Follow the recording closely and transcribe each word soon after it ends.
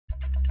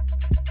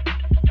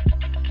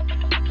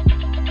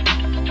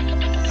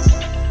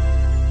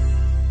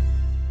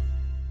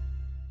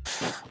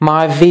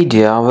My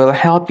video will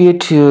help you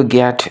to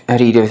get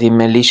rid of the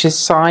malicious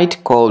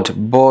site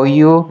called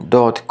boyu.com.tr.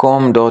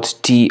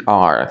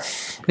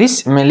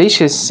 This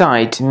malicious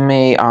site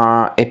may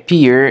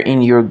appear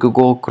in your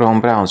Google Chrome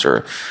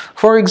browser.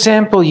 For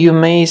example, you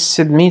may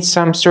submit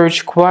some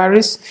search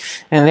queries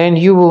and then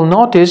you will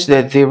notice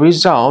that the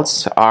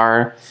results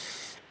are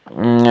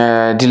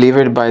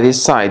delivered by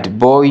this site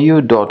boyu.com.tr.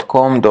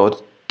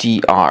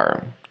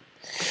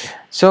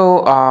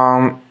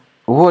 So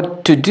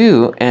what to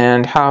do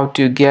and how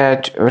to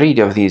get rid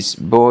of this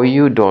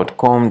boyu.com.tr.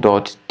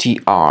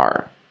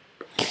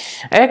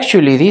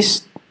 Actually,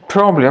 this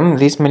problem,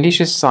 this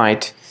malicious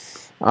site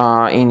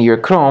in your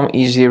Chrome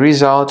is the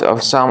result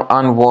of some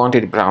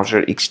unwanted browser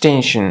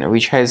extension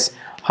which has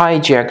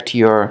hijacked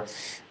your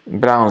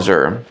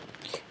browser,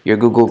 your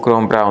Google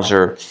Chrome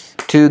browser.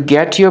 To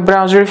get your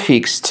browser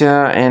fixed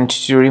and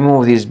to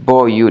remove this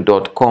boyu.com.tr,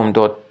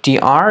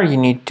 you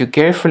need to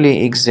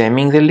carefully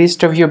examine the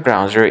list of your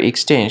browser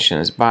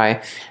extensions by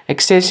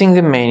accessing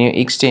the menu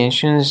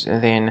extensions,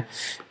 then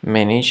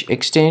manage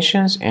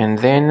extensions, and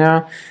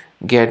then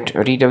get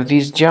rid of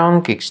this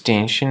junk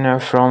extension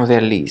from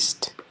the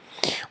list.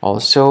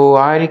 Also,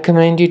 I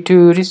recommend you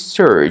to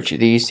research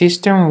the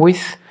system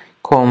with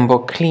Combo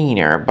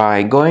Cleaner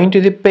by going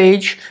to the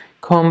page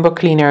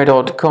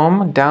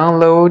combocleaner.com,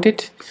 download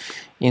it,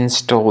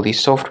 install the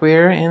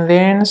software, and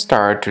then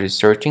start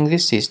researching the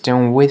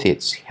system with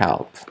its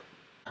help.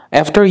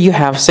 After you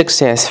have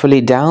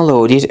successfully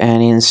downloaded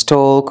and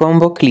installed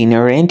Combo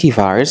Cleaner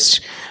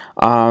antivirus,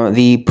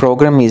 the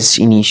program is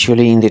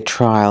initially in the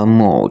trial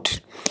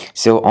mode.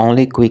 So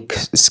only quick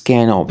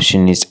scan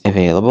option is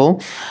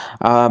available.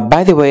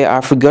 By the way,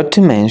 I forgot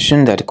to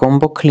mention that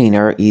Combo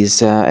Cleaner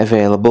is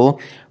available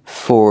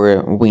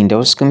for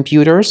Windows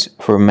computers,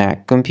 for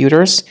Mac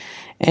computers,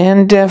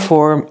 and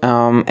for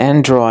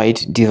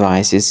Android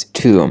devices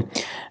too.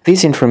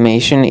 This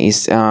information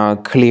is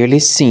clearly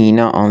seen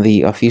on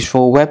the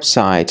official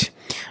website,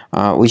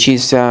 which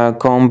is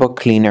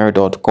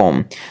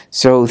combocleaner.com.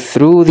 So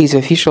through this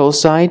official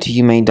site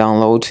you may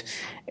download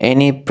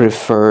any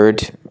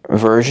preferred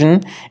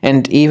version,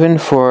 and even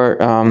for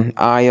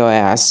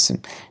iOS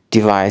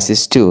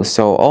devices too.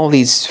 So all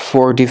these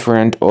 4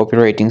 different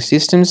operating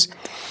systems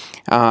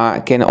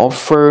can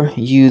offer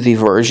you the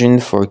version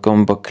for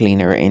Combo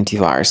Cleaner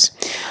antivirus.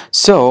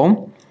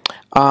 So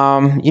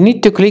you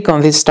need to click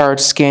on this Start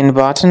Scan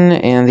button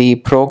and the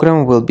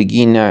program will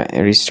begin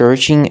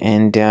researching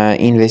and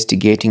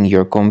investigating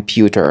your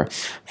computer.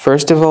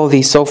 First of all,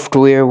 the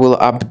software will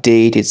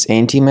update its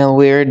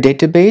anti-malware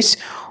database,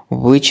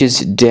 which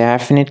is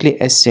definitely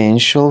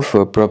essential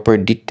for proper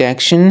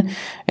detection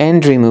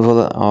and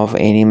removal of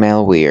any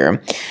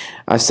malware.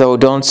 So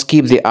don't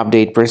skip the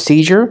update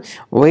procedure.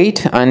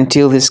 Wait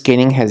until the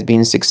scanning has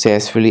been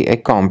successfully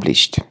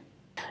accomplished.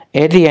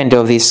 At the end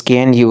of the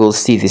scan, you will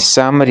see the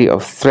summary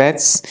of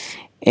threats,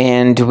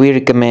 and we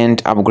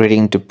recommend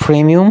upgrading to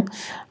Premium,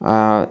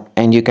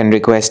 and you can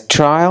request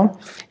trial.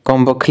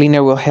 Combo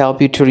Cleaner will help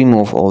you to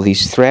remove all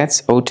these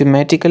threats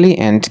automatically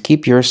and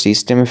keep your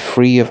system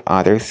free of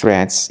other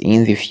threats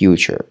in the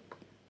future.